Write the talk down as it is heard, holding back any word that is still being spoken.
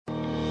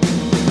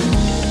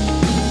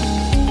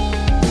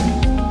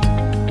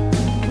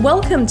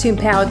Welcome to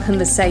Empowered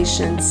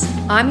Conversations.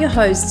 I'm your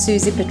host,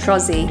 Susie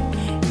Petrozzi.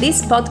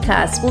 This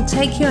podcast will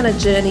take you on a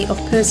journey of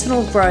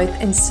personal growth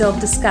and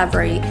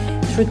self-discovery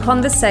through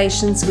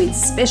conversations with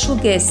special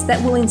guests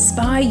that will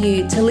inspire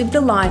you to live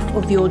the life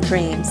of your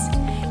dreams.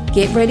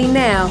 Get ready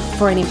now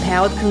for an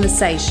empowered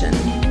conversation.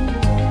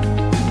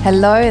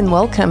 Hello and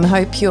welcome.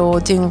 Hope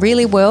you're doing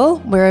really well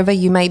wherever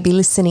you may be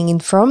listening in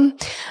from.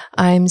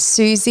 I'm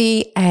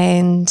Susie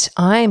and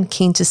I'm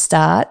keen to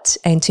start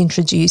and to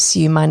introduce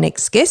you my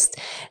next guest.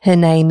 Her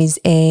name is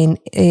Anne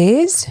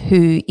Ayres,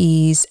 who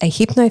is a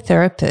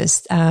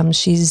hypnotherapist.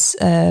 She's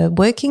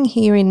working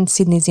here in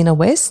Sydney's Inner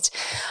West.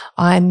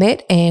 I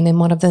met Anne in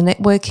one of the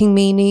networking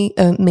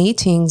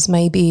meetings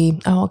maybe,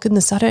 I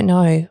don't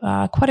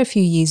know, quite a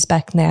few years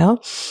back now.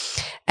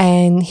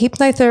 And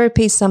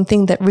hypnotherapy is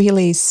something that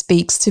really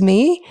speaks to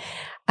me.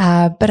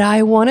 But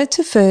I wanted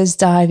to first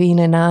dive in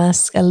and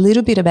ask a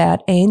little bit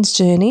about Anne's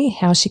journey,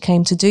 how she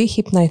came to do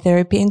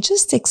hypnotherapy, and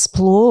just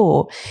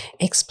explore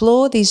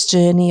this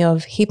journey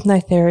of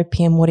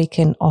hypnotherapy and what it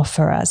can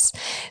offer us.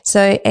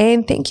 So,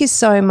 Anne, thank you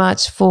so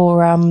much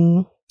for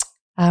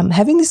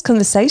having this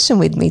conversation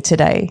with me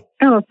today.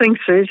 Oh,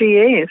 thanks, Susie.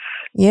 Yes.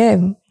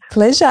 Yeah.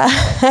 Pleasure.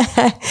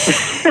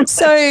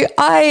 So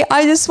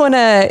I just want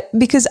to,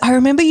 because I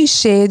remember you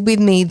shared with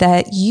me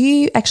that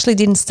you actually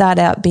didn't start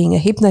out being a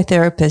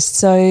hypnotherapist.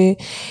 So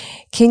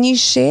can you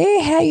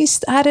share how you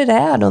started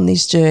out on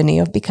this journey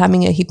of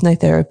becoming a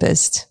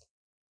hypnotherapist?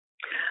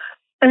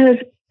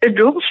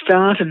 It all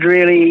started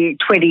really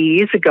 20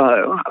 years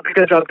ago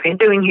because I've been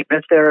doing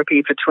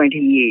hypnotherapy for 20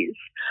 years.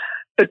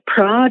 But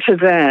prior to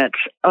that,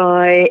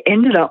 I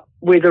ended up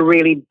with a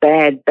really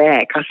bad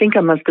back. I think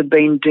I must have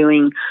been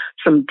doing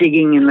some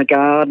digging in the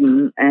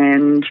garden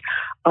and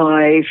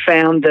I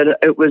found that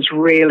it was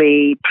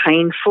really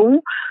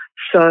painful.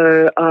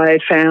 So I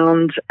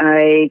found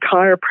a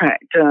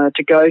chiropractor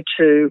to go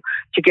to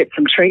get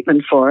some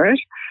treatment for it.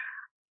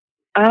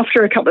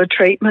 After a couple of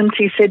treatments,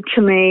 he said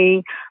to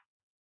me,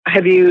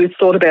 "Have you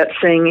thought about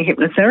seeing a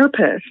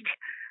hypnotherapist?"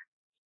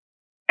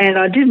 And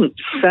I didn't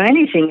say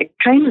anything. It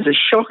came as a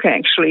shock,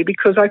 actually,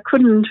 because I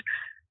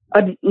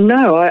had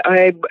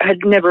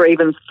never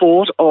even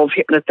thought of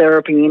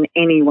hypnotherapy in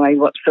any way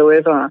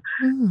whatsoever.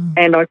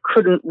 And I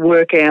couldn't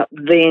work out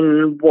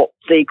then what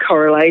the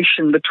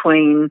correlation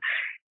between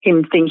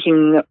him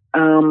thinking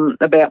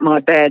about my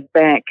bad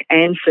back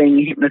and seeing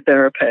a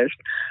hypnotherapist.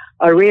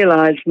 I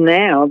realise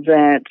now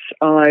that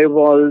I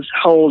was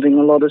holding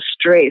a lot of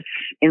stress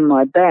in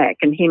my back,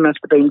 and he must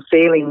have been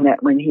feeling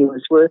that when he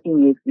was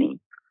working with me.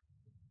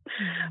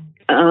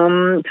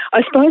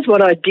 I suppose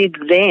what I did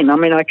then,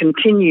 I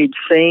continued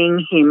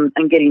seeing him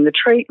and getting the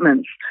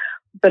treatments,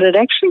 but it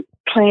actually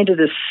planted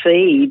a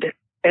seed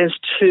as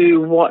to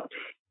what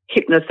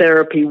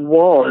hypnotherapy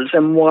was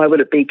and why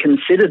would it be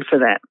considered for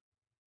that.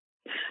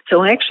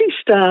 So I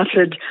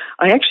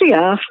actually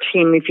asked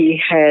him if he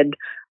had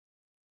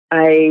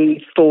a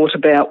thought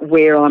about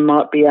where I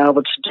might be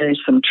able to do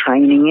some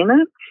training in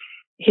it.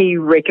 He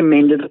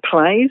recommended a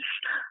place.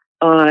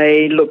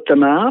 I looked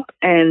them up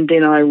and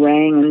then I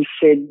rang and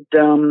said,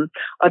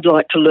 I'd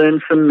like to learn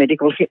some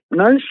medical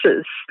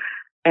hypnosis.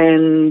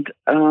 And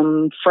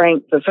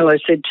Frank, the fellow,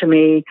 said to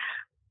me,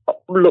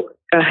 "Look,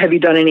 have you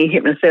done any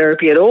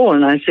hypnotherapy at all?"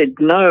 And I said,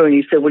 "No." And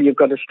he said, "Well, you've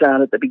got to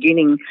start at the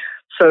beginning."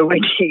 So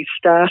when he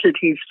started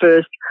his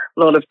first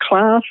lot of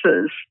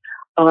classes,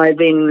 I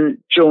then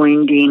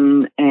joined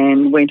in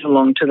and went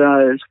along to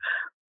those.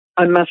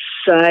 I must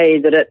say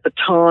that at the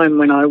time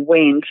when I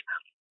went,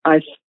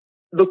 I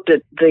looked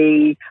at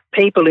the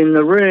people in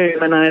the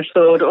room and I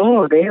thought,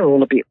 oh, they're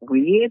all a bit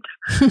weird.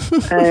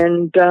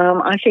 And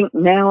I think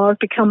now I've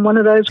become one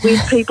of those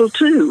weird people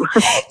too.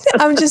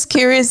 I'm just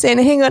curious then,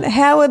 hang on,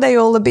 how are they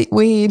all a bit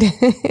weird?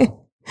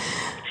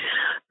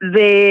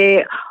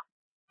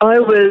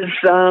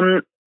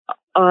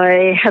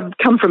 I have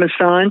come from a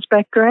science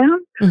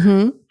background.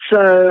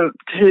 So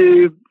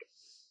to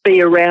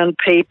be around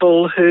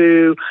people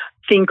who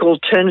think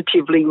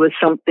alternatively was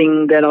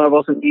something that I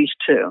wasn't used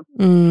to.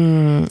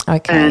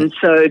 Okay. And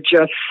so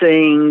just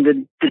seeing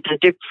the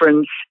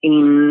difference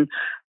in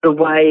the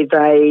way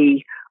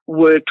they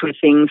worked with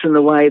things and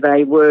the way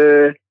they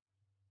were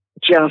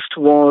just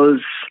was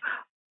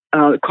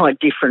quite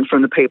different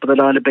from the people that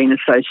I'd have been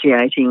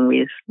associating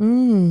with.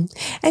 And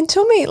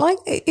tell me,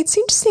 it's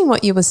interesting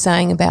what you were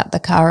saying about the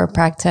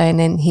chiropractor and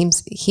then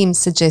him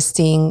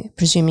suggesting,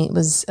 presuming it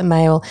was a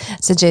male,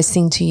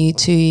 suggesting to you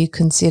to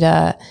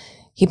consider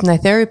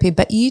hypnotherapy,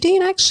 but you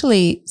didn't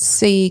actually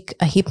seek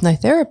a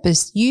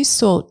hypnotherapist. You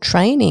sought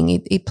training.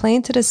 It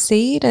planted a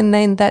seed and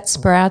then that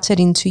sprouted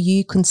into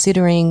you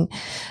considering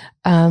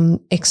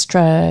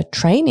extra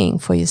training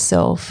for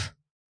yourself.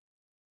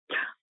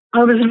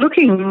 I was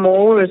looking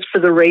more as for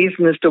the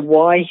reason as to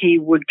why he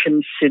would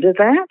consider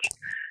that.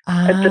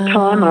 At the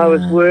time, I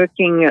was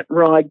working at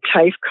Ryde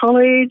TAFE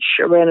College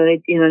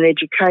in an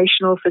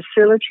educational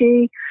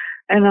facility,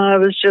 and I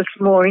was just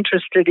more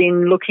interested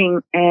in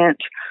looking at,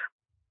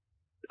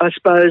 I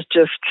suppose,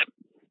 just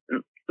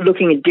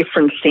looking at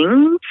different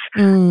things.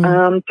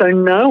 So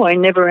no, I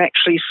never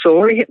actually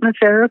saw a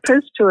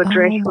hypnotherapist to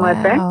address my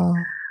back.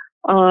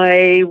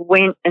 I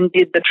went and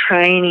did the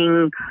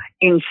training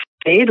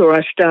instead, or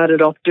I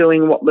started off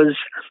doing what was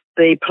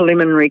the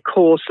preliminary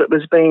course that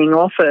was being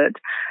offered,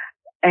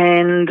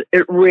 and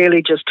it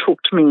really just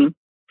hooked me.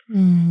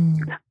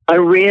 I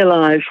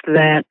realised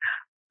that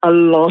a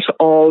lot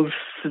of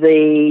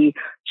the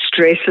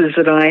stresses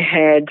that I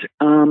had,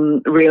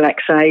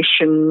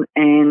 relaxation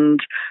and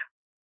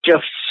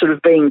just sort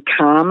of being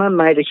calmer,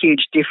 made a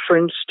huge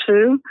difference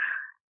to.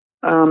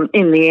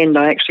 In the end,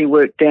 I actually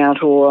worked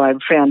out, or I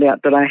found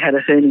out that I had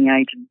a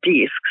herniated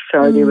disc,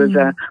 so there was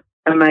a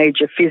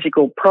major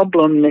physical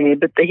problem there,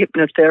 but the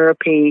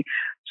hypnotherapy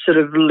sort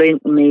of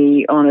lent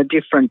me on a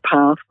different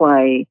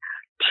pathway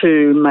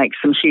to make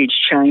some huge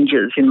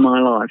changes in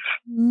my life.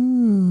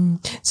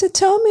 So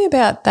tell me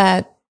about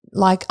that.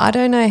 Like, I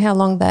don't know how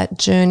long that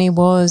journey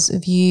was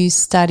of you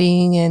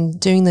studying and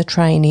doing the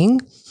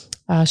training.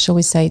 Shall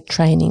we say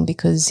training,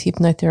 because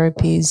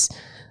hypnotherapy is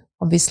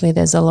obviously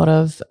there's a lot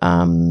of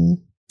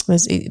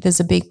there's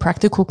a big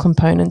practical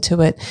component to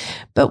it.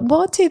 But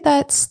what did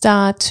that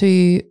start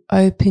to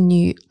open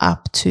you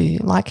up to?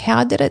 Like,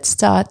 how did it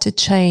start to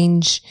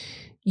change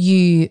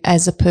you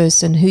as a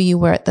person, who you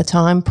were at the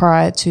time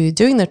prior to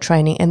doing the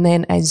training, and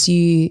then as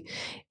you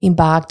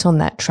embarked on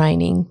that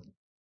training?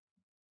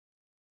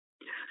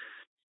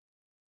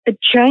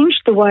 It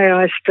changed the way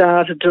I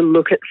started to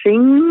look at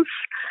things.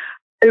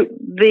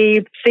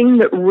 The thing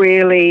that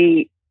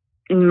really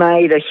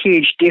made a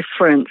huge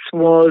difference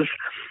was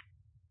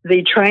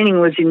the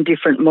training was in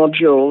different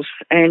modules,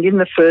 and in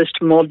the first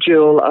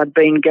module I'd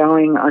been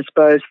going, I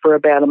suppose, for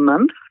about a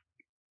month.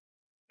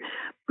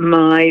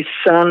 My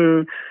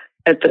son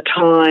at the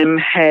time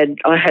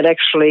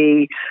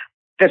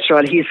that's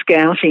right, his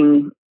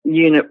scouting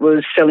unit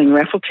was selling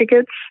raffle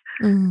tickets.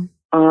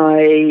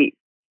 I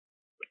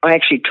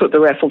actually took the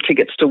raffle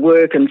tickets to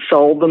work and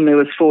sold them. There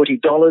was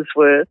 $40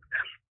 worth.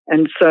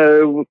 And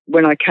so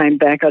when I came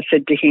back, I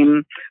said to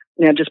him,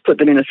 now just put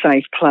them in a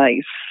safe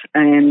place,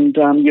 and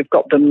you've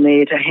got them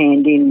there to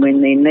hand in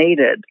when they're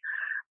needed.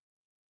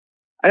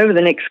 Over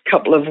the next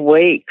couple of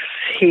weeks,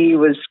 he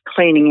was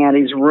cleaning out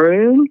his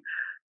room,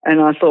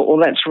 and I thought, well,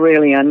 that's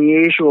really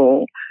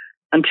unusual,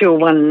 until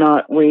one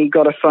night we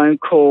got a phone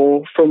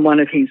call from one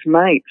of his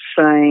mates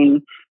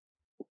saying,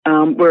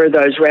 where are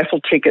those raffle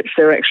tickets?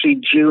 They're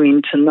actually due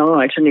in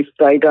tonight, and if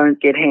they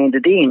don't get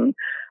handed in,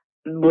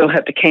 we'll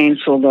have to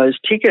cancel those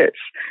tickets.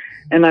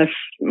 And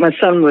my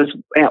son was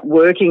out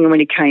working, and when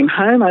he came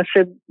home, I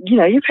said,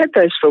 you've had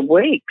those for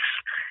weeks.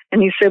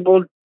 And he said,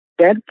 well,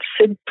 Dad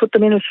said put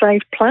them in a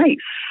safe place,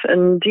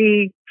 and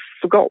he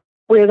forgot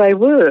where they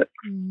were.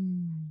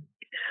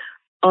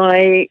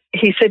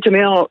 He said to me,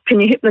 oh, can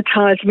you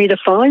hypnotise me to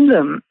find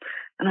them?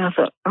 And I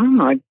thought, oh,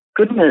 my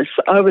goodness.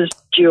 I was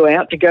due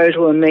out to go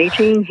to a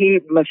meeting.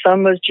 My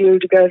son was due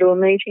to go to a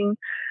meeting.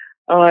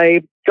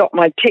 I got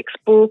my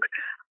textbook.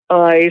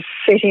 I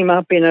set him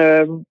up in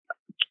a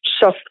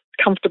soft,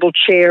 comfortable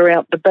chair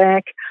out the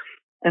back,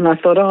 and I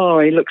thought, oh,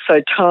 he looks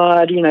so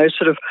tired,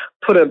 sort of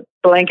put a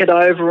blanket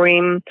over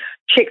him,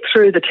 checked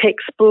through the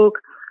textbook,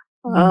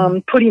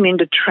 put him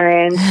into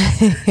trance,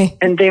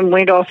 and then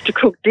went off to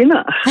cook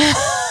dinner.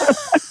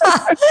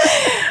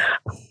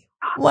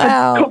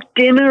 Wow. I cooked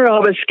dinner. I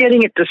was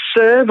getting it to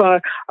serve. I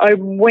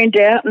went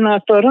out and I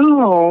thought,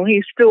 oh,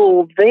 he's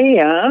still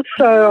there.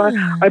 So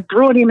I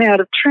brought him out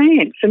of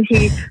trance, and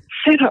he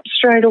sat up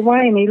straight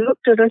away, and he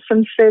looked at us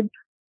and said,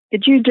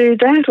 did you do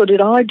that or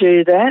did I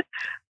do that?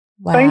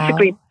 Wow.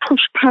 Basically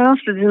pushed past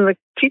us in the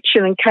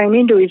kitchen and came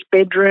into his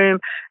bedroom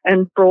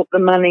and brought the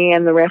money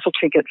and the raffle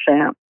tickets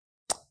out.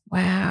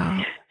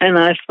 Wow. And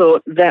I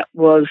thought that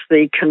was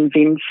the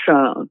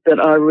convincer that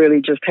I really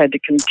just had to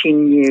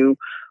continue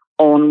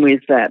on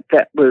with that.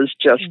 That was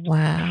just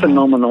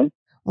phenomenal.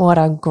 What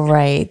a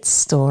great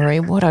story.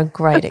 What a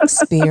great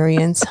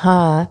experience,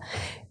 huh?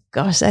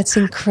 Gosh, that's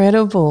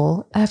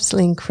incredible.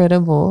 Absolutely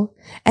incredible.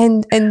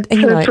 And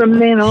so from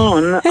then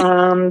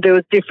on, there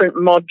were different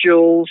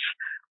modules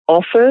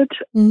offered,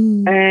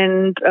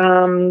 and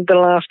the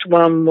last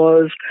one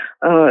was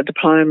a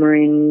diploma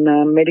in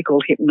medical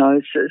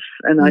hypnosis,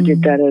 and I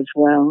did that as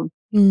well.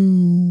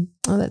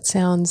 Oh, that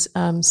sounds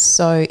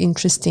so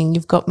interesting.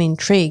 You've got me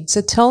intrigued.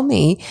 So tell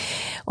me,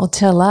 or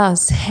tell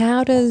us,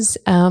 how does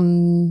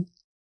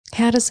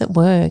it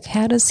work?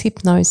 How does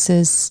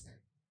hypnosis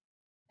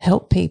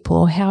help people,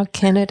 or how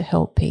can it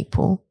help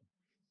people?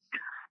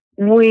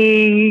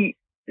 We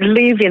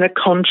live in a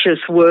conscious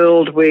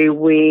world where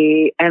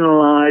we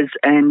analyse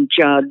and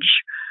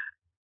judge.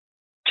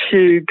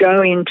 To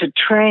go into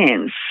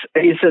trance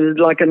is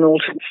like an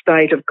altered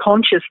state of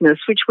consciousness,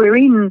 which we're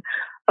in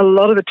a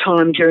lot of the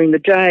time during the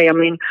day. I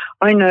mean,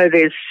 I know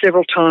there's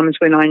several times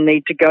when I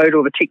need to go to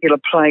a particular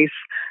place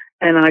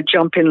and I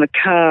jump in the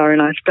car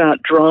and I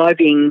start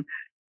driving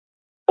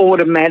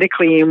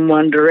automatically in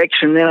one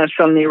direction. Then I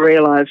suddenly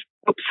realise,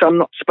 oops, I'm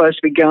not supposed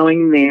to be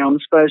going there. I'm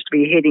supposed to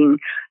be heading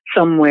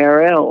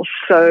somewhere else.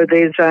 So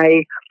there's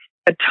a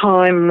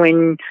time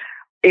when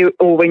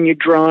or when you're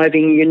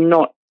driving, you're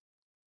not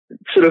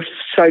sort of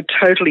so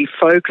totally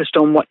focused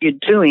on what you're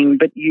doing,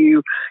 but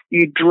you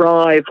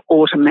drive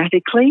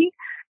automatically,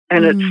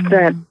 and it's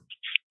that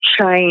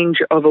change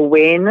of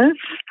awareness.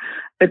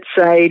 It's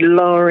a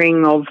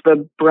lowering of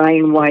the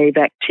brainwave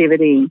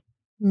activity.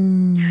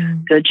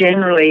 So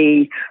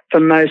generally, for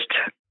most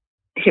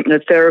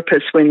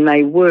hypnotherapists, when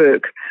they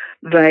work,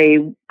 they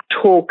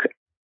talk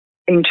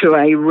into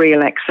a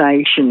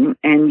relaxation,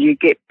 and you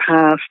get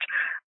past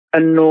a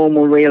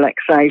normal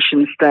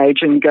relaxation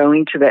stage and go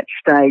into that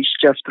stage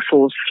just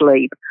before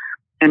sleep.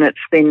 And it's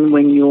then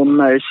when you're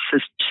most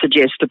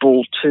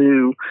suggestible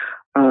to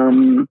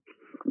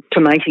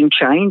making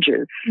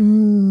changes.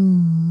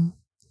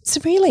 It's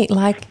really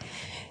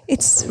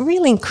it's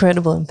really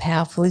incredible and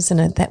powerful, isn't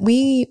it, that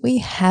we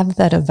have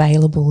that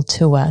available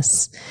to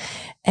us,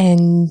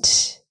 and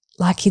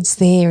it's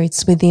there,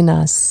 it's within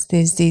us.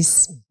 There's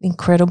this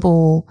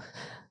incredible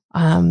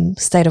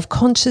state of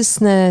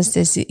consciousness.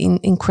 There's an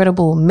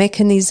incredible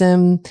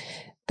mechanism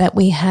that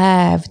we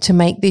have to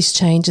make these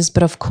changes.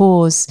 But of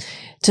course,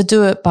 to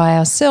do it by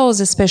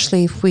ourselves,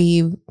 especially if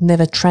we've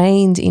never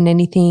trained in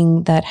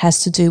anything that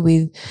has to do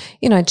with,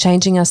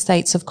 changing our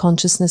states of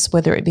consciousness,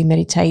 whether it be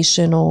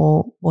meditation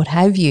or what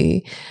have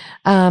you.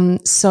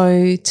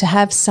 So to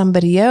have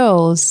somebody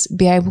else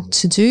be able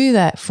to do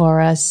that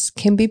for us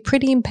can be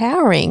pretty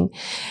empowering.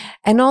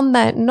 And on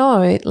that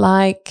note,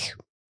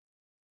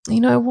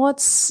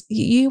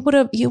 you would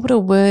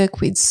have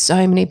worked with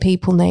so many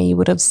people now. You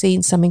would have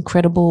seen some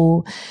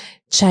incredible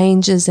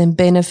changes and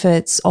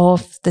benefits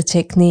of the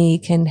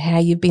technique and how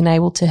you've been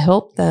able to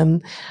help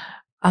them.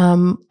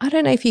 I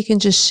don't know if you can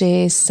just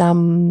share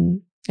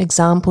some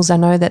examples. I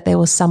know that there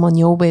was some on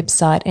your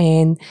website,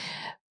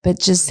 but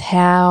just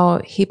how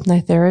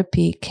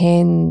hypnotherapy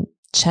can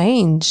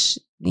change,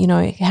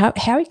 how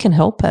it can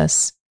help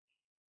us.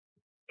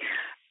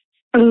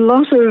 A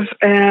lot of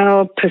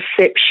our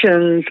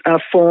perceptions are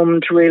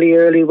formed really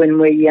early when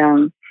we're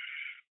young.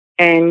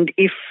 And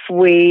if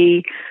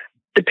we,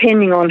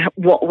 depending on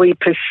what we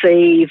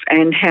perceive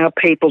and how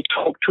people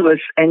talk to us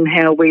and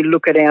how we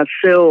look at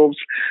ourselves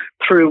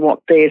through what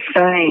they're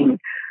saying,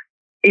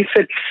 if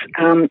it's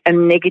a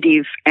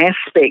negative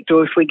aspect,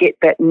 or if we get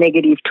that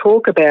negative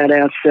talk about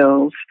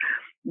ourselves,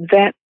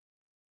 that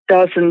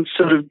doesn't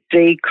sort of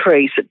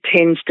decrease. It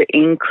tends to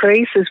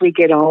increase as we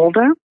get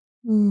older.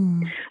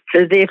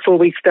 So therefore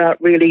we start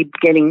really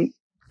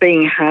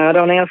being hard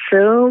on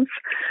ourselves.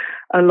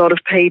 A lot of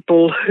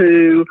people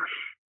who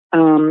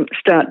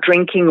start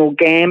drinking or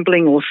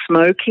gambling or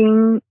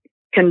smoking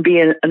can be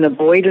an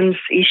avoidance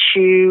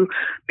issue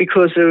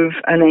because of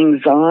an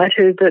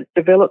anxiety that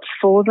develops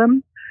for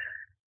them.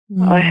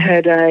 I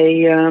had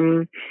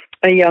a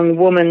young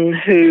woman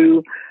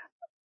who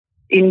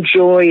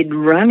enjoyed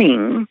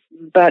running,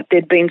 but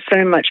there'd been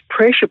so much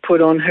pressure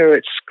put on her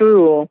at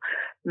school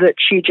that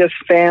she just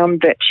found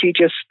that she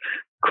just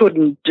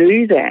couldn't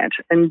do that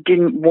and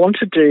didn't want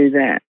to do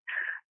that.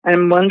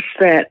 And once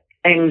that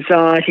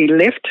anxiety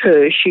left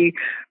her, she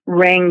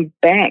rang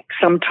back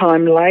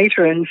sometime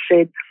later and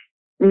said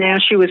now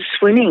she was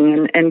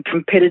swimming and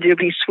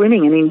competitively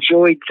swimming and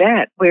enjoyed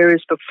that,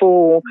 whereas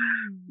before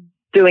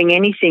doing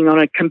anything on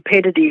a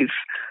competitive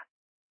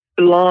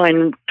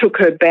line took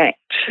her back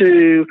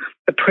to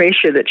the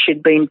pressure that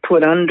she'd been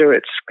put under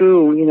at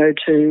school,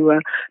 to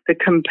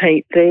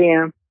compete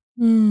there.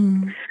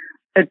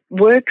 It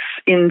works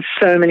in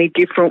so many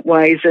different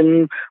ways,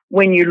 and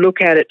when you look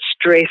at it,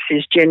 stress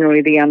is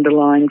generally the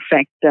underlying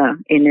factor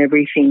in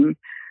everything,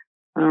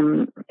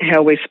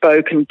 how we're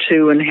spoken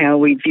to and how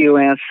we view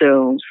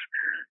ourselves.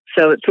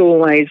 So it's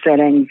always that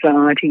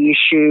anxiety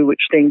issue,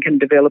 which then can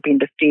develop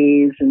into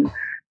fears and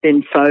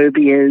then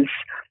phobias,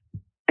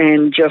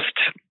 and just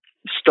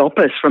stop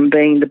us from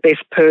being the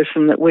best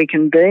person that we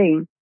can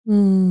be.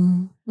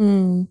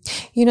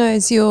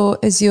 As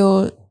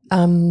you're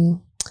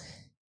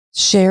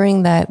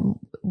sharing that,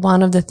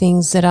 one of the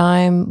things that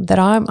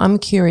I'm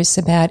curious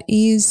about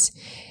is,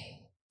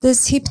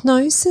 does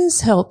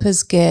hypnosis help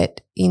us get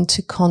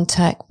into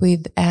contact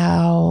with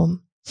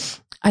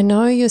I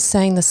know you're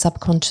saying the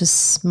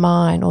subconscious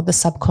mind or the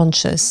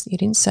subconscious. You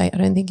didn't say, I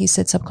don't think you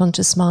said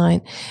subconscious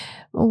mind.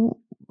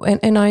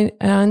 And I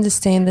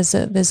understand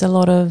there's a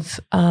lot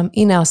of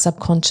in our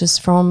subconscious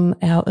from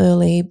our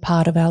early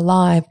part of our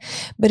life,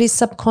 but is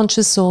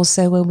subconscious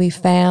also where we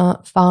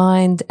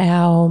find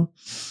our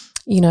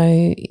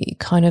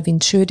kind of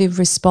intuitive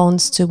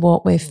response to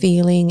what we're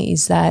feeling?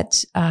 Is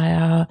that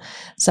our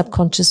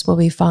subconscious where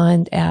we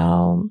find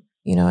our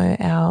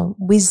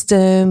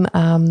wisdom?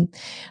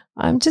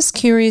 I'm just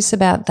curious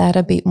about that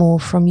a bit more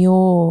from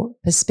your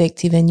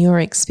perspective and your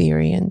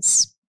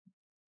experience.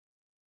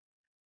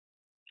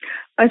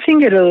 I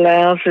think it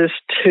allows us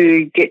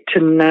to get to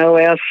know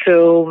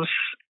ourselves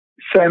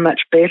so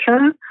much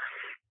better.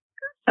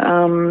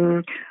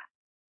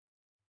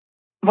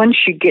 Once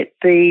you get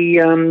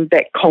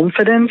that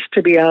confidence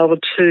to be able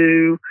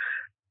to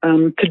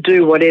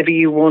do whatever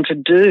you want to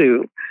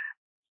do,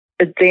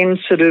 it then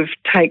sort of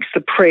takes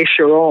the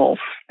pressure off.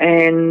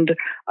 And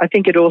I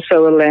think it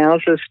also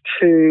allows us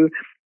to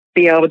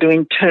be able to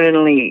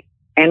internally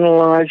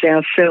analyse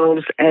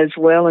ourselves as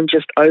well and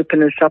just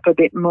open us up a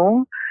bit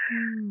more.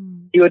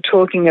 You're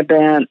talking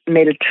about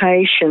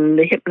meditation.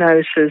 The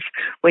hypnosis,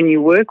 when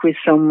you work with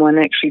someone,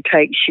 actually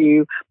takes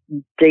you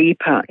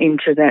deeper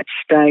into that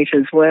state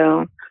as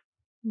well.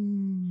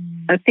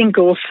 I think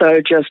also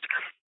just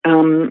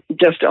on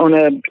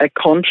a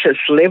conscious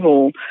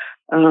level,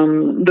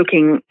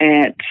 looking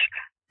at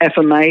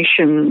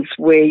affirmations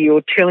where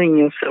you're telling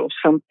yourself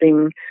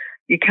something,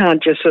 you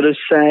can't just sort of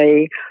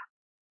say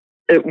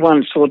it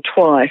once or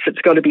twice.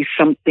 It's got to be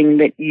something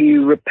that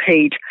you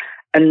repeat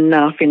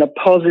enough in a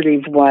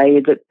positive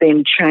way that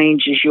then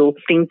changes your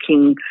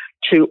thinking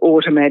to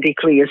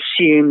automatically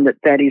assume that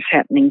that is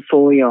happening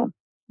for you.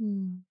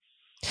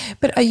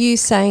 But are you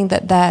saying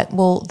that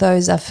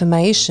those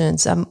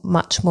affirmations are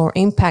much more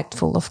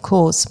impactful, of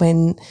course,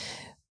 when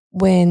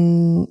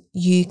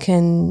you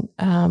can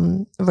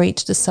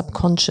reach the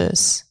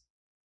subconscious?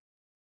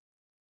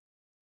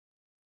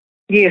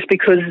 Yes,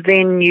 because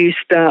then you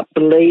start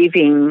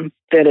believing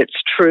that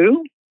it's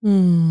true.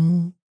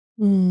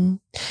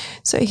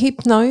 So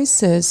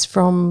hypnosis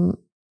from,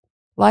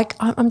 like,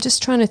 I'm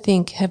just trying to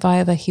think, have I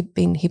ever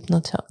been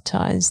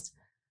hypnotized?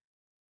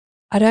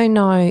 I don't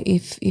know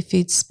if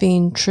it's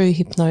been true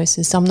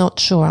hypnosis. I'm not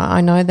sure.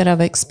 I know that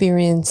I've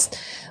experienced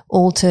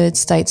altered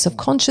states of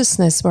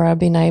consciousness where I've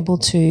been able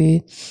to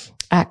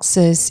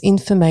access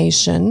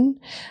information.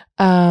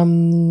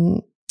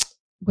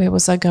 Where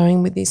was I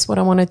going with this? What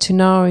I wanted to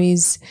know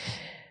is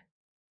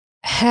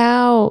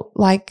how,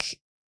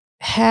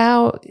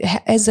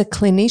 as a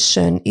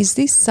clinician, is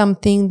this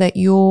something that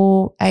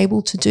you're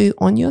able to do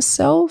on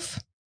yourself?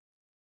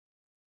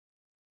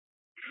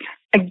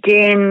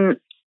 Again,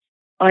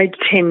 I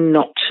tend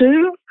not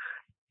to.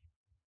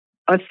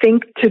 I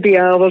think to be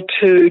able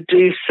to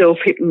do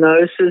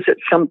self-hypnosis,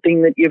 it's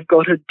something that you've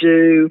got to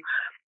do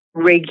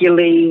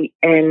regularly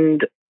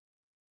and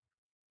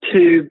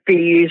to be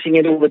using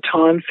it all the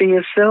time for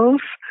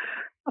yourself.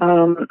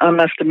 I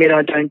must admit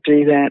I don't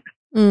do that.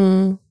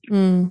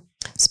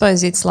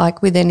 Suppose it's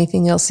like with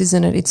anything else,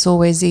 isn't it? It's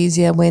always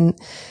easier when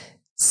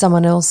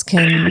someone else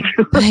can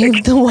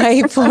pave the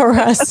way for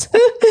us.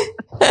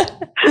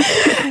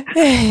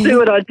 Do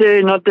what I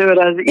do, not do what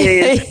I do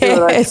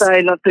what I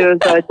say, not do as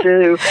I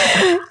do.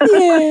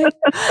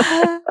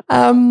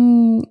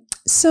 I'm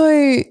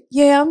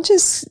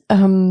just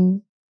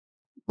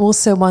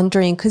also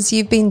wondering, because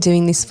you've been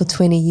doing this for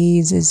 20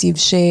 years, as you've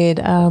shared,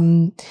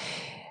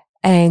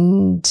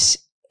 and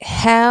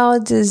how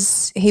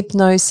does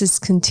hypnosis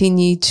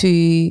continue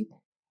to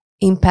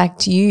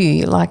impact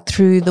you, like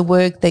through the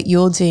work that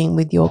you're doing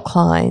with your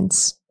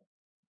clients?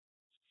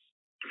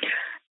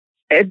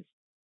 It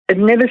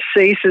never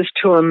ceases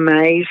to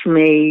amaze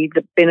me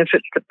the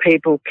benefits that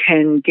people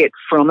can get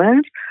from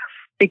it,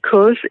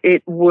 because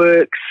it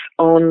works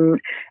on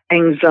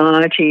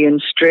anxiety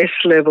and stress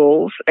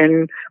levels,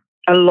 and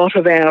a lot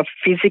of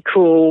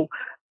physical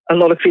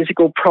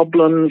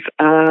problems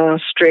are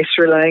stress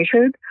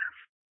related.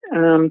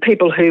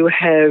 People who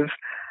have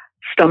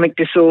stomach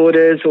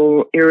disorders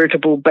or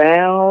irritable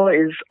bowel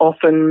is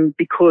often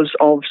because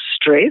of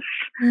stress,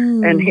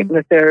 and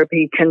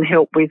hypnotherapy can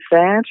help with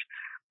that.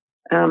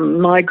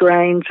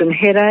 Migraines and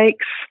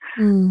headaches.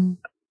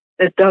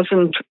 It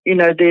doesn't,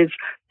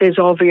 there's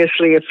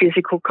obviously a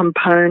physical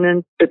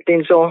component, but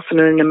there's often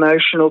an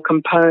emotional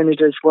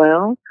component as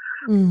well.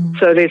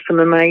 So there's some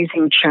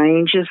amazing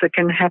changes that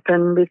can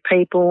happen with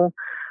people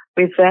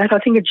with that. I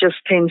think it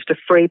just tends to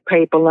free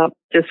people up,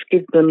 just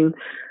give them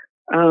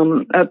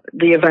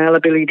the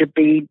availability to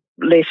be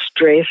less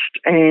stressed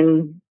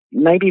and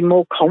maybe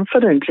more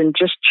confident, and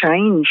just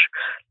change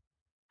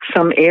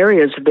some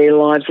areas of their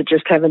lives that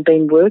just haven't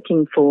been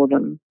working for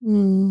them.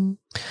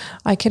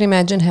 I can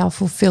imagine how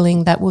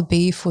fulfilling that would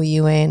be for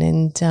you, Anne,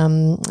 and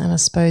I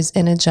suppose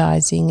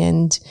energizing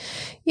and,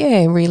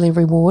 really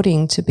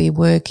rewarding to be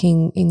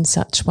working in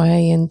such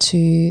way and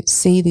to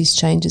see these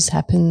changes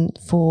happen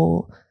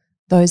for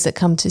those that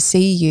come to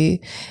see you.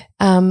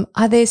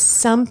 Are there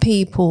some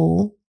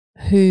people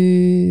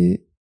who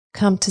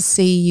come to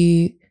see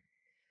you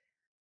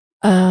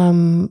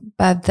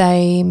but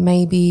they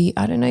maybe,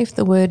 I don't know if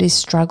the word is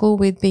struggle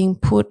with being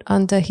put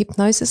under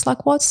hypnosis?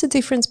 Like, what's the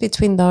difference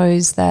between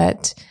those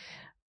that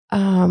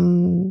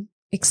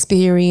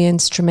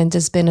experience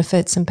tremendous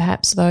benefits and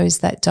perhaps those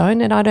that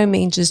don't? And I don't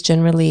mean just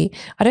generally,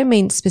 I don't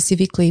mean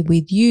specifically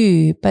with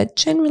you, but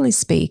generally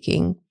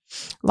speaking,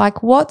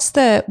 like what's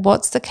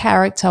the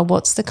character,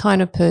 what's the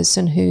kind of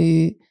person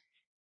who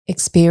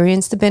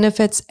experience the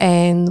benefits,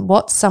 and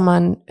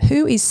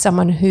who is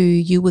someone who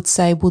you would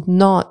say would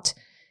not,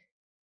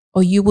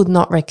 or you would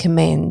not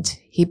recommend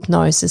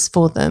hypnosis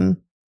for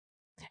them?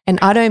 And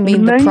I don't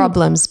mean the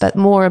problems, but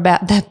more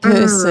about that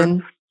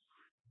person.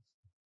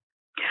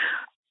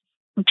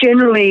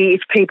 Generally,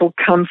 if people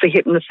come for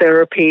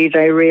hypnotherapy,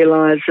 they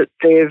realise that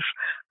they've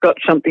got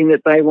something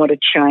that they want to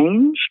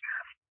change.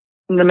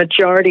 And the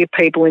majority of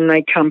people, when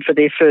they come for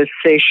their first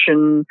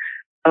session,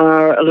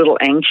 are a little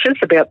anxious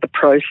about the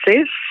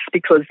process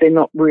because they're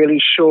not really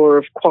sure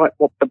of quite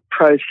what the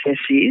process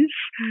is.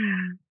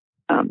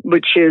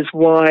 which is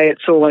why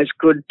it's always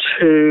good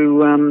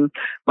to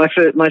my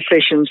first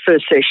session's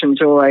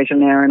always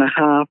an hour and a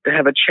half to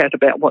have a chat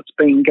about what's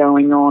been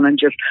going on and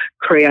just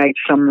create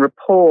some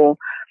rapport.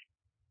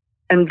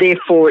 And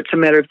therefore, it's a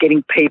matter of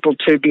getting people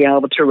to be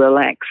able to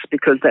relax,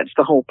 because that's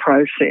the whole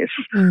process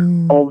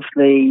of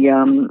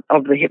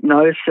the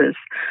hypnosis.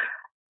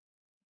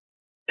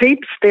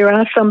 Peeps, there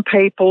are some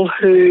people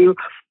who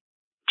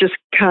just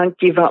can't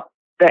give up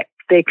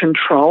their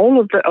control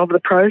of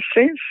the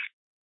process.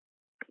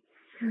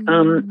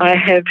 I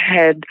have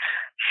had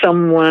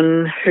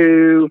someone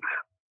who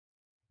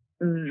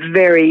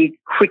very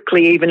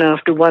quickly, even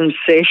after one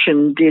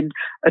session, did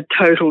a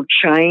total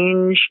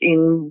change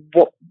in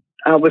what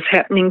was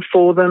happening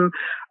for them.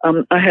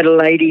 I had a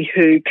lady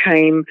who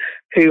came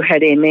who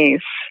had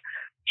MS.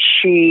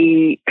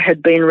 She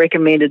had been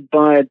recommended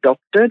by a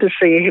doctor to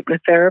see a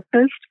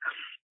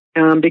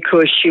hypnotherapist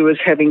because she was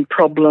having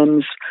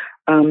problems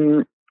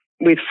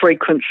with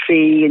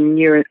frequency and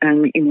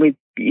with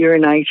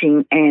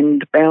urinating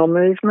and bowel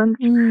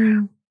movements.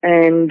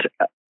 And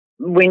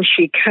when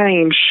she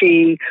came,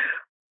 she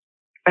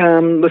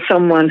was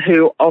someone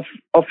who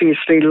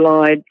obviously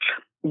liked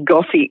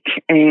gothic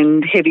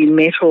and heavy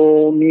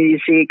metal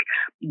music,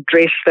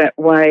 dressed that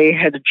way,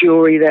 had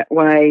jewelry that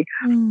way.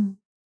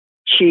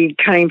 She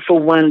came for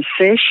one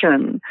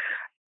session,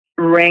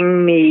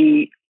 rang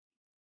me,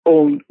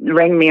 I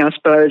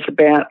suppose,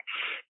 about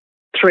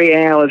 3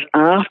 hours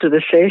after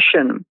the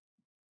session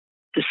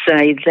to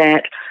say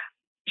that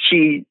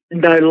she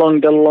no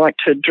longer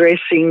liked her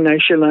dressing,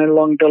 she no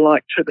longer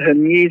liked her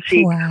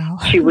music. Wow.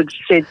 She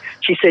said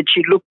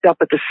she looked up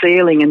at the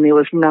ceiling and there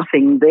was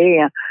nothing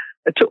there.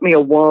 It took me a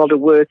while to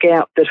work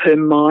out that her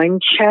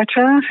mind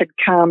chatter had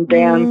calmed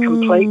down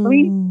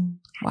completely.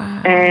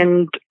 Wow.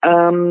 And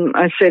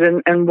I said,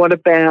 and what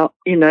about,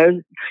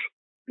 going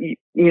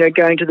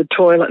to the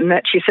toilet and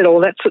that? She said,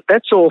 oh,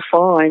 that's all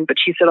fine. But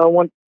she said, I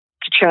want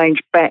to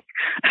change back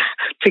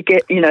to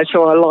get,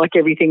 so I like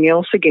everything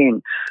else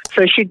again.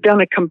 So she'd done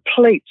a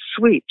complete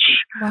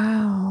switch.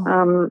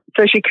 Wow.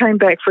 So she came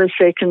back for a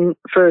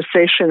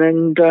session,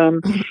 and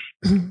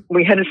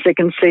we had a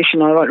second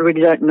session. I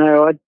really don't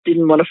know. I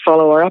didn't want to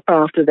follow her up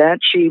after that.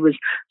 She was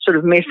sort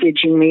of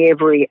messaging me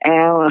every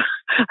hour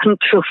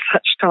until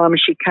such time as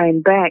she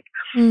came back.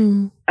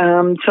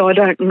 So I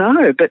don't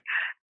know, but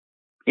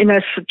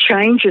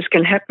changes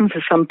can happen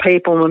for some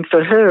people, and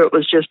for her it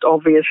was just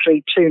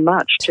obviously too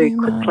much, too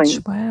quickly.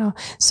 Wow.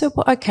 So,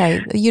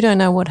 okay, you don't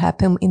know what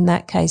happened in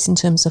that case in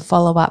terms of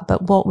follow-up,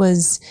 but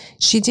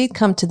she did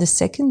come to the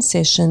second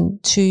session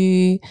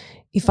to,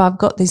 if I've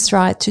got this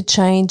right, to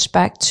change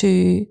back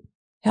to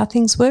how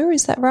things were,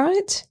 is that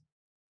right?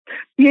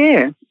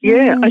 Yeah.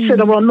 I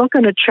said, well, I'm not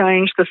going to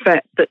change the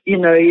fact that,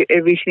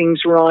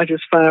 everything's right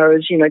as far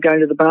as, going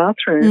to the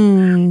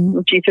bathroom.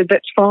 And she said,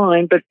 that's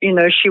fine. But,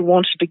 she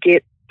wanted to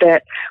get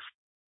that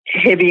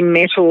heavy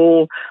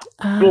metal,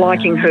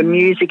 liking her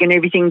music and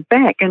everything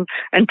back. And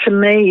to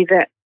me,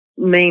 that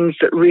means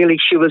that really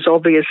she was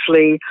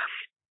obviously,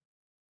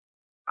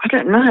 I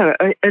don't know,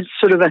 it's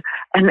sort of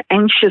an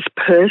anxious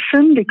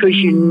person, because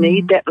you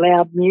need that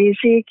loud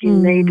music, you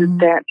needed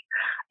that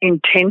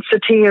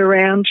intensity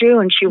around you,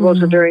 and she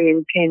was a very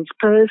intense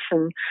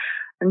person.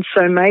 And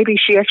so maybe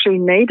she actually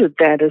needed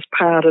that as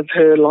part of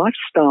her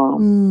lifestyle.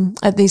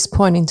 At this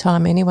point in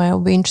time anyway, it'll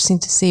be interesting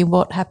to see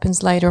what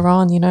happens later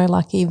on,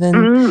 like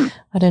even,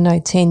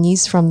 10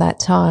 years from that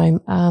time.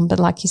 But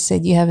like you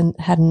said, you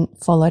hadn't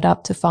followed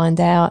up to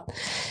find out.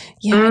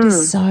 Yeah, it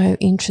is so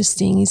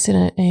interesting, isn't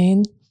it,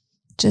 Anne?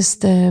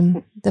 Just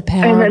the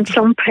power. And then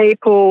some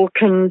people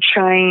can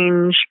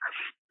change.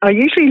 I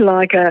usually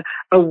like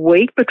a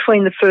week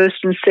between the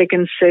first and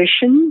second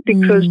session,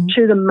 because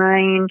to the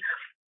main,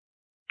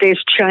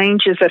 there's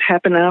changes that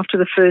happen after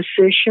the first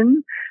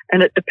session,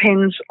 and it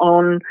depends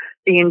on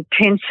the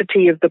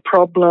intensity of the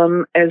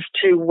problem as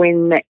to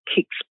when that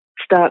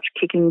starts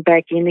kicking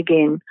back in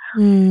again.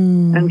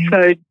 And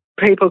so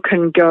people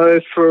can go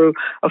for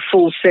a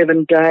full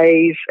 7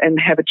 days and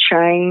have a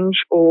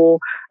change, or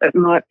it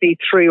might be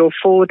 3 or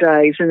 4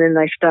 days and then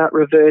they start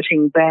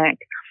reverting back.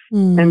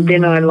 And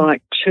then I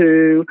like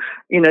to,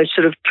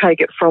 sort of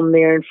take it from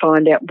there and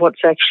find out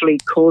what's actually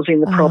causing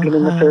the problem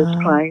in the first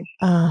place.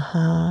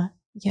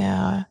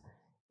 Yeah.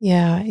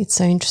 Yeah, it's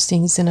so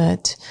interesting, isn't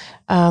it?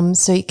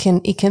 So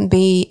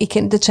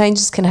the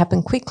changes can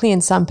happen quickly,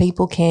 and some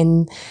people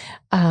can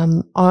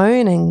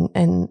own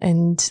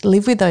and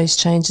live with those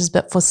changes,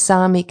 but for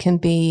some it can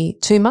be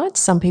too much.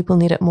 Some people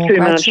need it more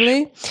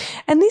gradually.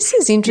 And this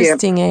is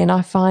interesting, and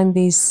I find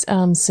this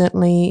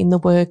certainly in the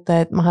work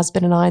that my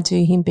husband and I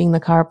do, him being the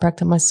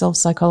chiropractor, myself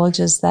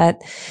psychologist,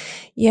 that,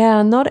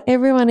 not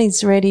everyone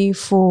is ready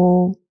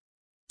for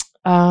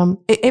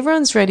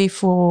everyone's ready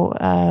for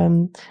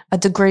a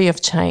degree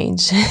of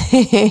change.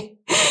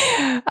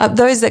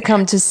 Those that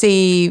come to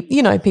see,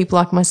 people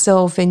like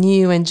myself and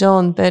you and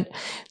John, but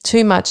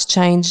too much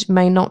change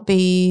may not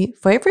be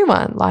for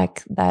everyone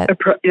like that.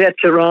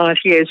 That's right,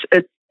 yes.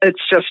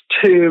 It's just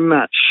too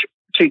much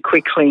too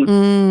quickly.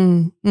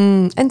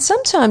 And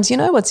sometimes,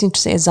 what's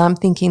interesting is I'm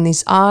thinking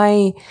this,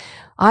 I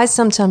I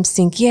sometimes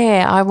think,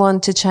 yeah, I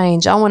want to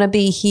change. I want to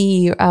be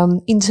here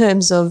in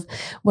terms of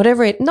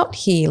whatever not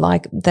here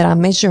like that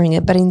I'm measuring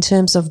it, but in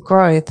terms of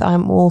growth,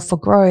 I'm all for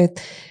growth.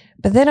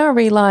 But then I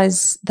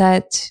realize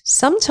that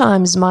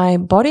sometimes my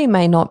body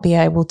may not be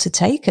able to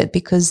take it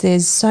because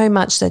there's so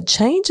much that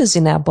changes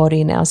in our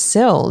body and our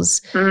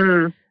cells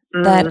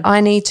that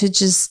I need to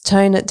just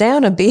tone it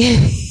down a bit.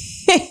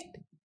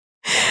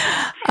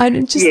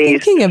 I'm just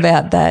thinking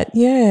about that.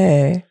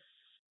 Yeah.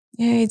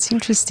 Yeah, it's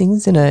interesting,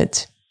 isn't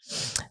it?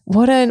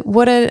 What a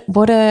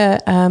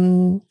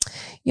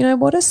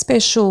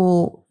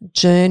special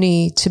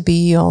journey to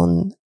be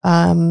on.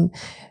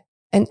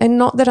 And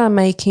not that I'm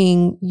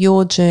making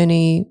your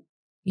journey,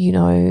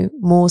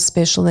 more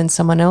special than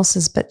someone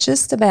else's, but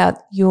just about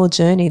your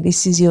journey.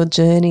 This is your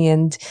journey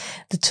and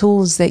the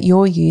tools that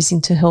you're using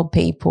to help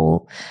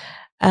people.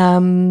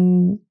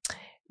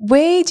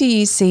 Where do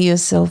you see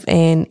yourself,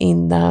 Anne,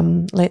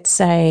 in, let's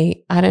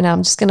say, I don't know,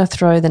 I'm just going to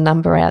throw the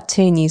number out,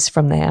 10 years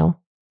from now?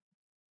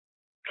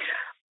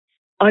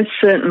 I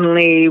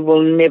certainly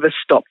will never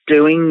stop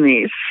doing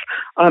this.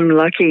 I'm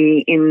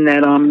lucky in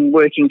that I'm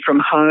working from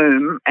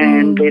home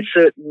and there's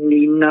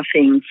certainly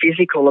nothing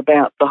physical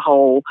about the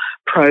whole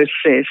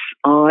process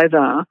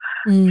either.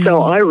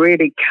 So I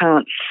really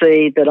can't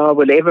see that I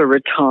would ever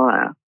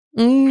retire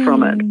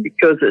from it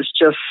because it's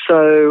just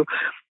so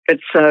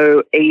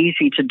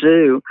easy to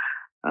do.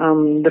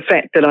 The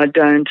fact that I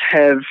don't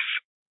have,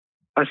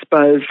 I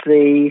suppose,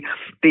 the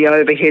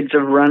overheads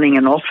of running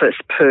an office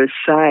per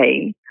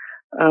se,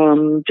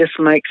 just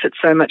makes it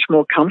so much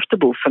more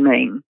comfortable for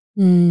me.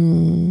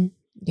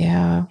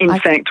 Yeah. In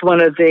fact,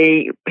 one of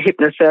the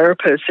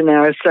hypnotherapists in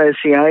our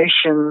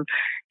association,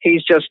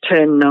 he's just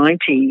turned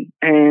 90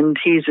 and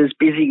he's as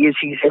busy as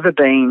he's ever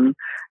been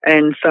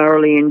and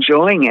thoroughly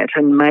enjoying it.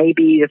 And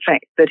maybe the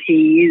fact that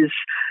he is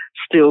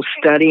still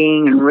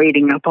studying and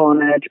reading up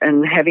on it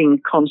and having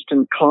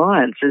constant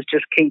clients is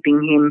just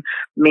keeping him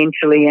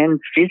mentally and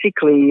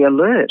physically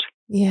alert.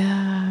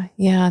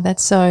 Yeah,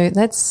 that's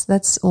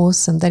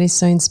awesome. That is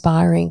so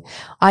inspiring.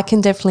 I can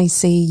definitely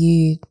see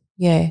you,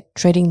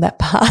 treading that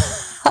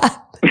path.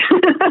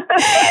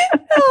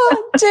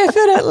 Oh,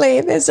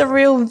 definitely. There's a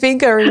real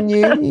vigor in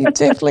you. You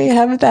definitely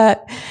have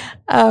that.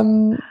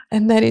 And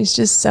that is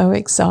just so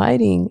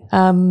exciting.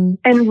 And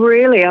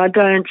really, I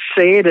don't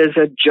see it as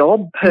a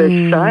job per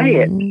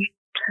se.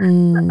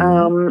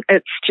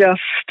 It's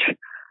just,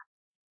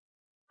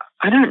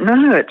 I don't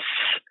know,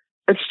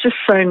 it's just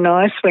so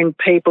nice when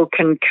people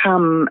can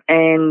come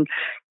and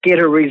get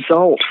a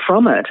result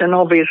from it. And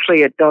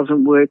obviously it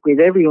doesn't work with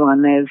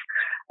everyone as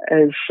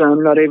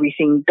not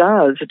everything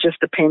does. It just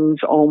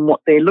depends on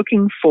what they're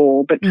looking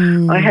for. But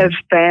I have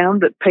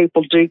found that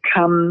people do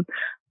come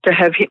to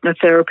have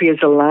hypnotherapy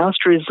as a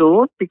last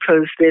resort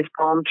because they've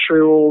gone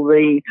through all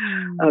the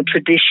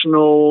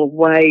traditional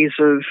ways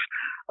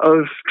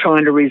of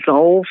trying to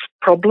resolve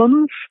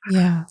problems.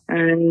 Yeah.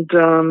 And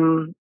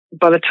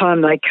by the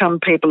time they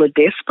come, people are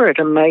desperate,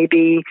 and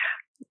maybe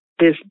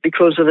there's,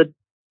 because of the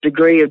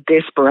degree of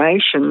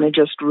desperation, they're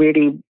just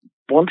really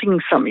wanting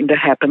something to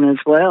happen as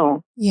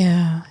well.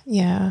 Yeah.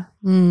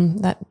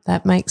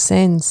 That makes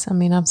sense. I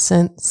mean, I've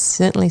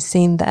certainly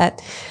seen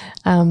that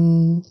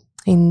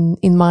in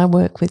my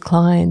work with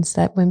clients,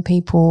 that when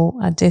people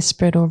are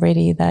desperate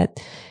already,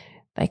 that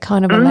they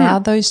kind of allow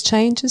those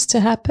changes to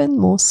happen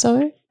more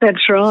so.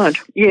 That's right.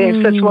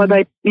 Yes, that's why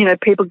they,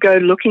 people go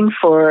looking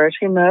for it,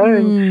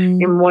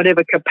 in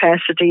whatever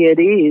capacity it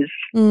is.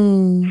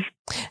 And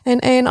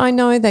I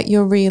know that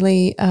you're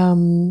really,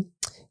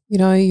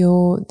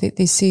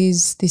 this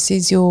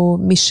is your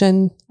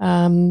mission,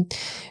 and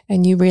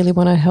you really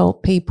want to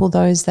help people,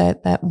 those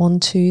that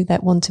want to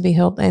be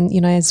helped.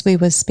 And as we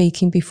were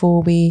speaking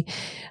before we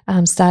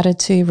started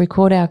to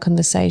record our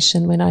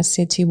conversation, when I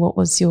said to you, what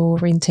was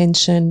your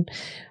intention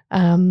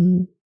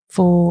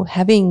for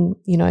having,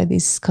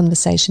 this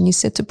conversation, you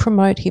said to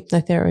promote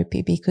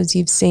hypnotherapy because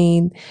you've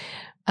seen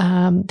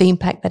the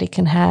impact that it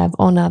can have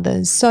on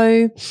others.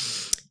 So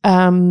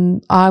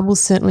I will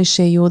certainly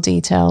share your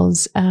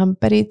details,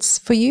 but it's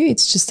for you,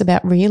 it's just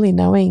about really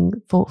knowing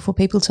for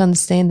people to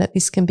understand that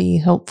this can be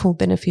helpful,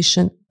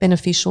 beneficial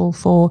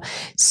for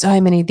so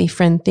many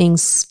different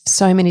things,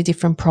 so many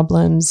different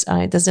problems.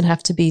 It doesn't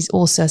have to be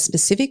also a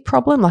specific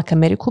problem like a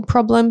medical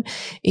problem.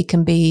 It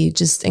can be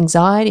just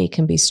anxiety, it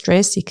can be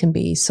stress, it can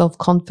be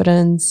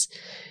self-confidence.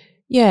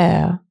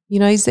 Yeah.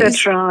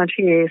 That's right,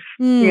 yes.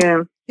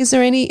 Yeah.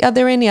 Are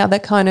there any other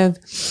kind of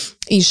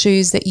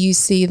issues that you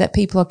see that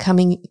people are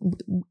coming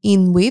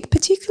in with,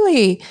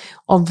 particularly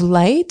of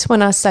late?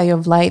 When I say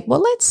of late,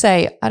 well, let's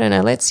say, I don't know,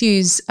 let's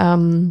use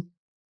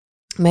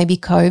maybe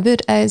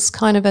COVID as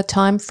kind of a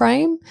time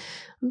frame.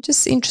 I'm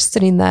just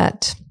interested in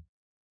that.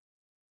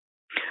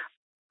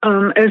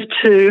 As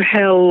to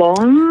how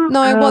long?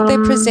 No, what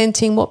they're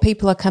presenting, what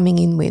people are coming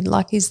in with.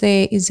 Like, is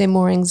there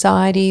more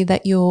anxiety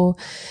that you're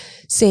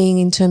seeing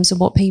in terms of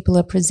what people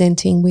are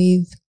presenting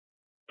with?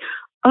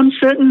 I'm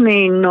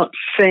certainly not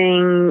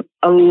seeing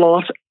a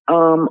lot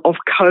of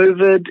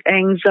COVID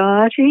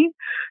anxiety,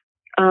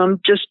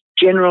 just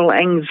general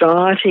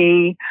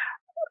anxiety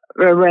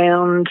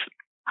around,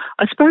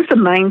 I suppose the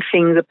main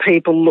thing that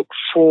people look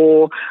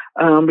for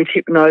with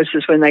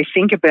hypnosis when they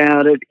think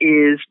about it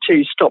is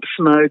to stop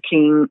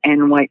smoking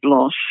and weight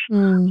loss.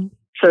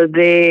 So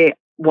they're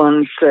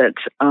ones that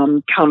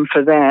come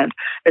for that.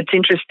 It's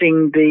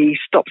interesting, the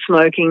stop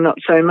smoking not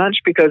so much,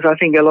 because I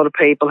think a lot of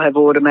people have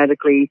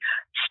automatically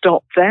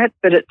stopped that,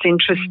 but it's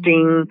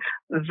interesting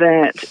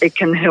that it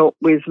can help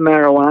with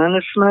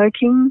marijuana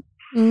smoking.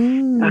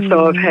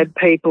 So I've had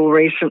people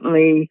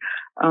recently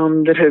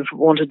that have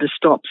wanted to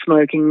stop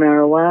smoking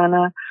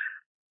marijuana.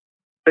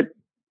 But,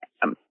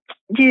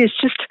 yeah, it's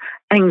just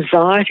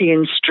anxiety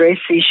and stress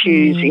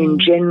issues in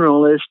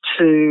general as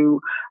to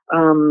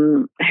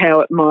how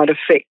it might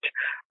affect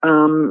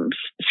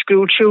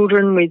school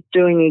children with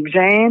doing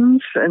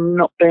exams and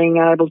not being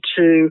able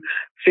to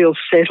feel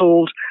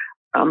settled.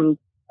 I've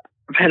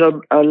had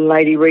a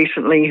lady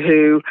recently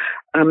who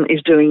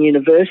is doing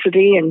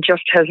university and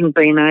just hasn't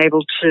been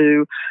able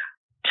to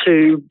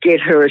get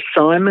her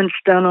assignments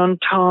done on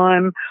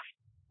time,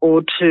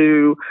 or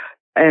to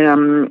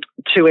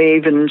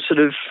even sort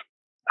of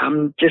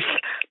just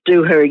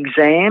do her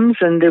exams,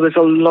 and there was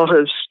a lot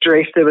of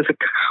stress. There was a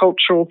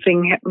cultural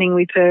thing happening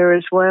with her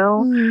as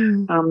well.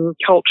 Her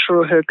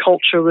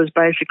culture was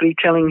basically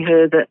telling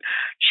her that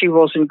she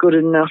wasn't good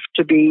enough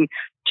to do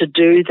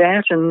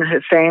that, and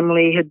her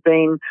family had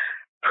been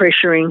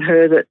pressuring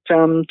her that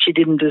she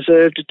didn't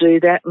deserve to do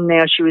that, and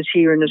now she was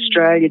here in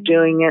Australia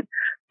doing it.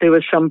 There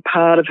was some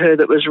part of her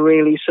that was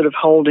really sort of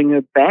holding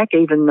her back,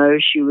 even though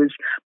she was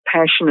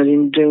passionate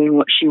in doing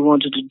what she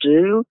wanted to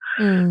do.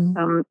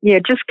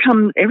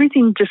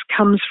 Everything just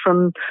comes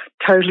from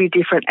totally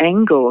different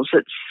angles.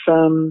 It's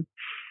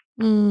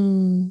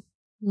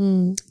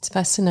it's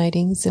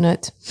fascinating, isn't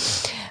it?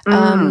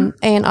 And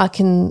I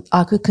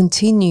could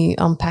continue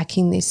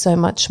unpacking this so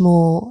much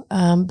more,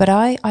 but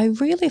I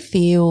really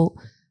feel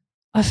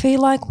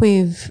like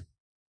we've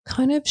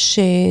kind of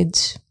shared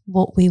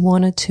what we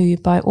wanted to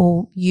by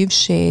all you've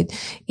shared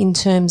in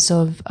terms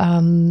of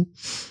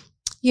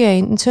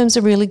in terms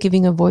of really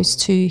giving a voice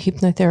to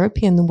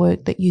hypnotherapy and the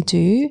work that you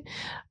do.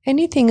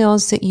 Anything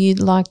else that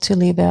you'd like to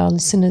leave our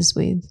listeners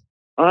with?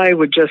 I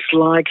would just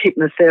like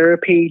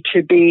hypnotherapy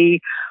to be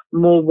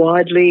more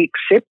widely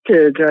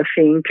accepted. I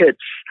think it's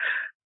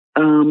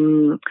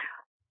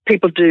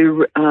people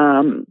do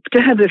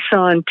to have the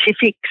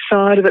scientific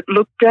side of it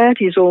looked at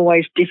is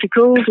always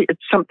difficult.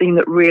 It's something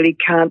that really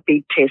can't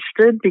be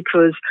tested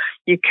because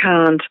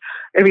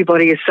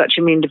everybody is such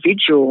an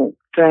individual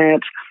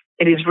that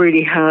it is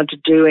really hard to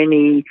do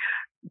any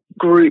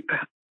group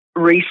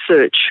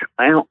research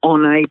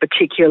on a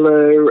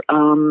particular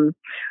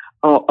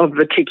of a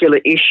particular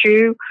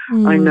issue.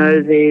 I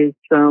know there's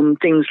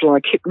things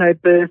like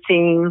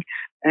hypnobirthing,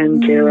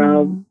 and there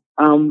are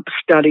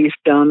studies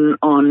done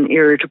on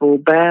irritable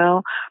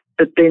bowel,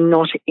 but they're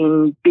not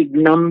in big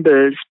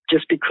numbers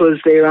just because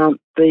there aren't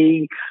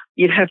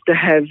you'd have to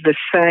have the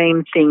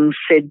same thing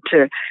said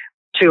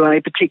to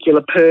a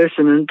particular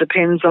person, and it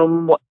depends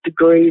on what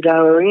degree they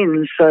are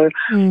in. So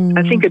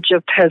I think it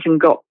just hasn't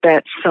got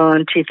that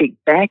scientific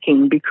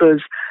backing,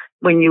 because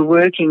when you're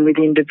working with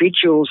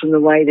individuals and the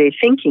way they're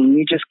thinking,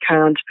 you just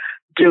can't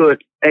do it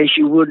as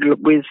you would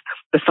with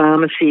the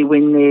pharmacy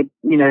when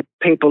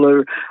people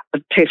are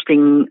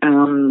testing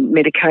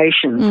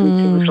medications and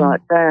things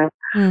like that.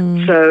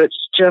 So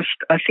it's just,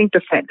 I think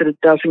the fact that it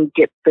doesn't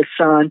get the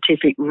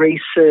scientific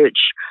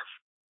research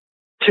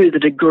to the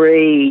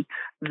degree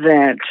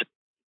that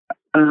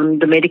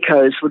the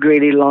medicos would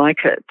really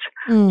like it,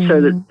 so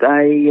that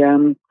they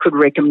could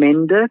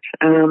recommend it,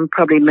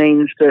 probably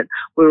means that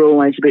we're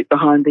always a bit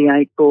behind the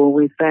eight ball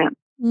with that.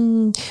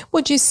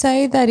 Would you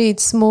say that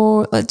it's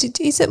more,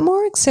 is it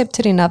more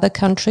accepted in other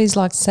countries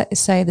like,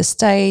 say the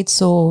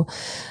States or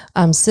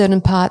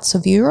certain parts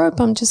of Europe?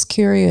 I'm just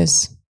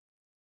curious.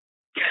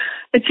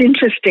 It's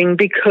interesting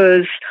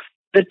because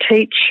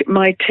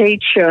my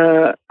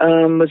teacher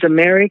was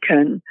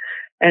American,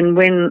 and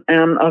when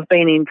I've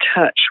been in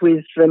touch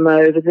with them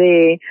over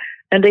there,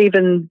 and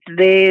even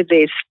there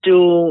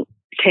still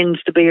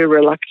tends to be a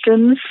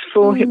reluctance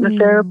for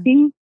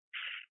hypnotherapy.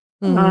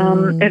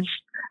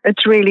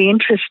 It's really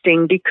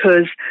interesting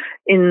because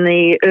in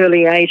the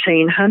early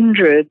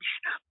 1800s,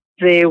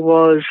 there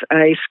was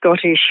a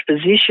Scottish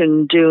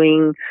physician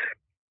doing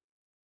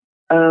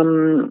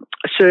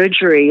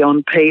surgery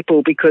on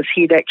people because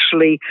he'd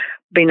actually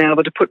been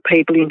able to put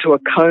people into a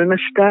coma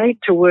state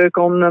to work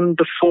on them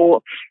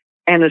before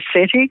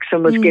anaesthetics,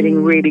 and was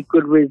getting really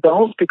good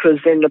results because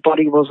then the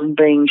body wasn't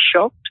being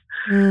shocked.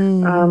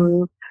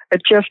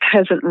 It just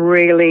hasn't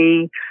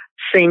really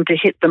seemed to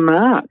hit the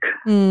mark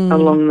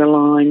along the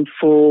line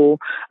for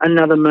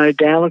another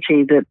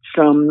modality that's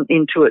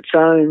into its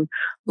own,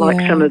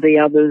 like some of the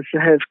others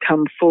have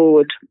come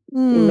forward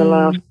in the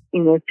last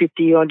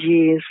 50-odd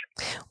years.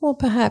 Well,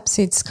 perhaps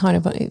it's kind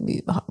of,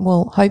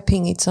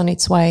 hoping it's on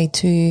its way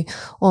to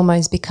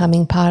almost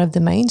becoming part of the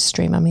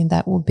mainstream. I mean,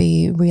 that would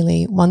be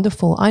really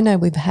wonderful. I know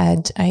we've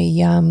had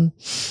and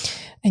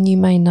you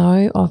may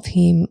know of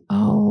him,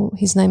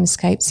 his name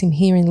escapes him,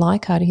 here in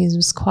Leichhardt. He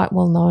was quite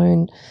well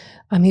known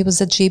He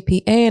was a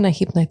GP and a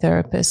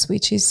hypnotherapist,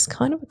 which is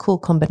kind of a cool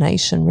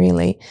combination,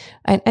 really.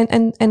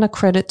 And a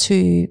credit to,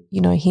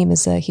 you know, him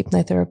as a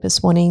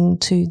hypnotherapist wanting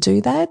to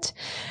do that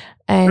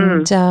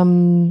and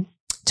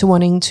to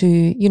wanting to,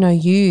 you know,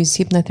 use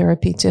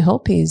hypnotherapy to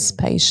help his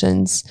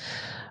patients.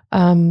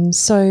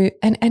 So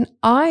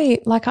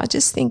I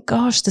just think,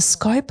 gosh, the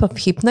scope of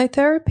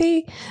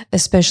hypnotherapy,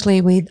 especially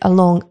with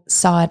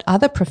alongside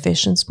other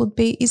professions,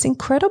 is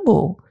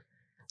incredible.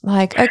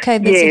 Like, okay,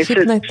 there's a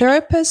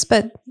hypnotherapist,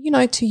 but, you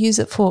know, to use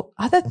it for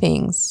other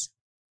things.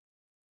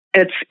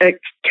 It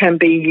can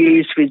be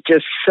used with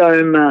just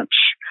so much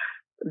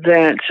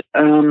that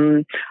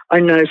I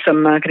know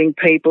some marketing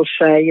people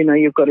say, you know,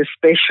 you've got to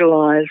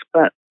specialise,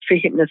 but for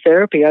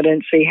hypnotherapy, I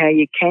don't see how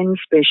you can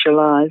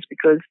specialise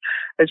because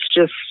it's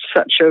just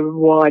such a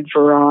wide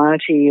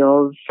variety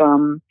of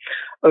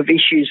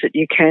issues that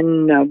you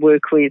can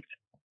work with.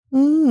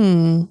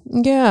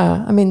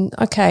 Yeah. I mean,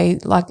 okay,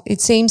 like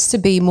it seems to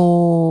be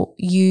more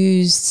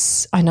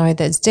used. I know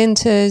there's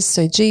dentists,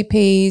 so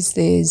GPs,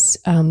 there's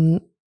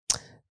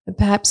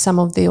perhaps some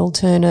of the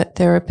alternate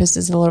therapists.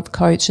 There's a lot of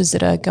coaches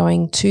that are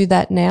going to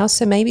that now.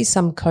 So maybe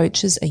some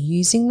coaches are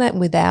using that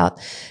without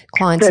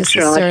clients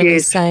necessarily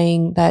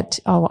saying that,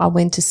 oh, I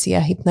went to see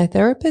a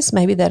hypnotherapist.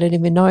 Maybe they don't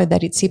even know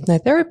that it's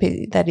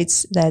hypnotherapy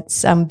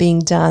that's being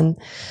done.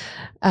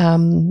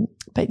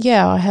 But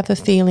yeah, I have a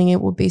feeling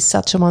it would be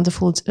such a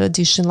wonderful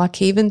addition. Like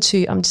even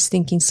to, I'm just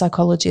thinking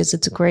psychology as a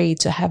degree,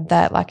 to have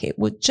that, like it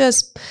would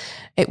just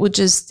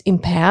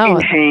empower.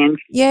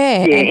 Enhance.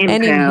 And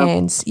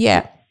enhance.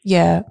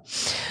 Yeah.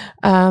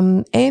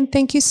 And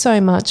thank you so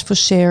much for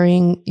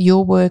sharing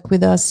your work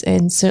with us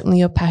and certainly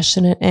your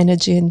passionate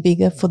energy and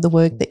vigor for the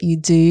work that you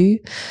do.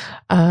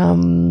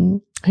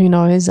 Who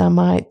knows, I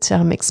might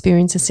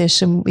experience a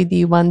session with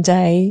you one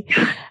day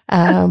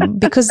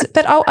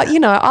but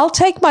I'll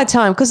take my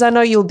time because I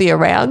know you'll be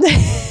around.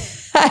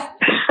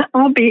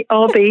 I'll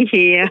be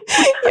here.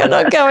 You're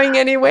not going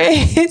anywhere,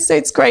 so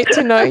it's great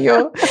to know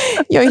you're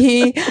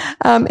here.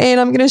 And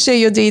I'm going to share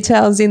your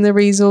details in the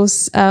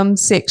resource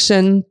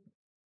section.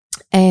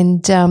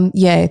 And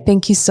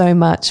thank you so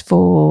much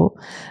for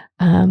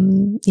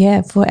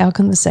our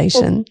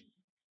conversation.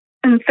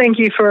 And thank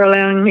you for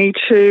allowing me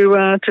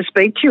to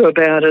speak to you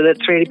about it.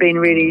 It's really been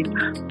really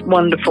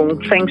wonderful.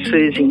 Thanks,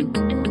 Susie.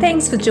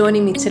 Thanks for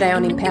joining me today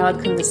on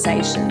Empowered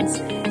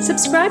Conversations.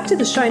 Subscribe to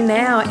the show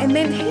now and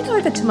then head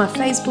over to my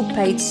Facebook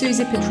page,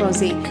 Susie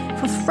Petrozzi,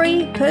 for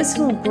free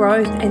personal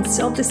growth and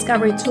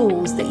self-discovery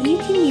tools that you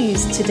can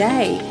use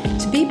today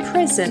to be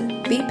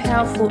present, be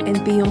powerful,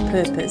 and be on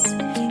purpose.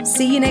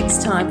 See you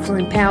next time for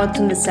Empowered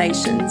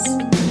Conversations.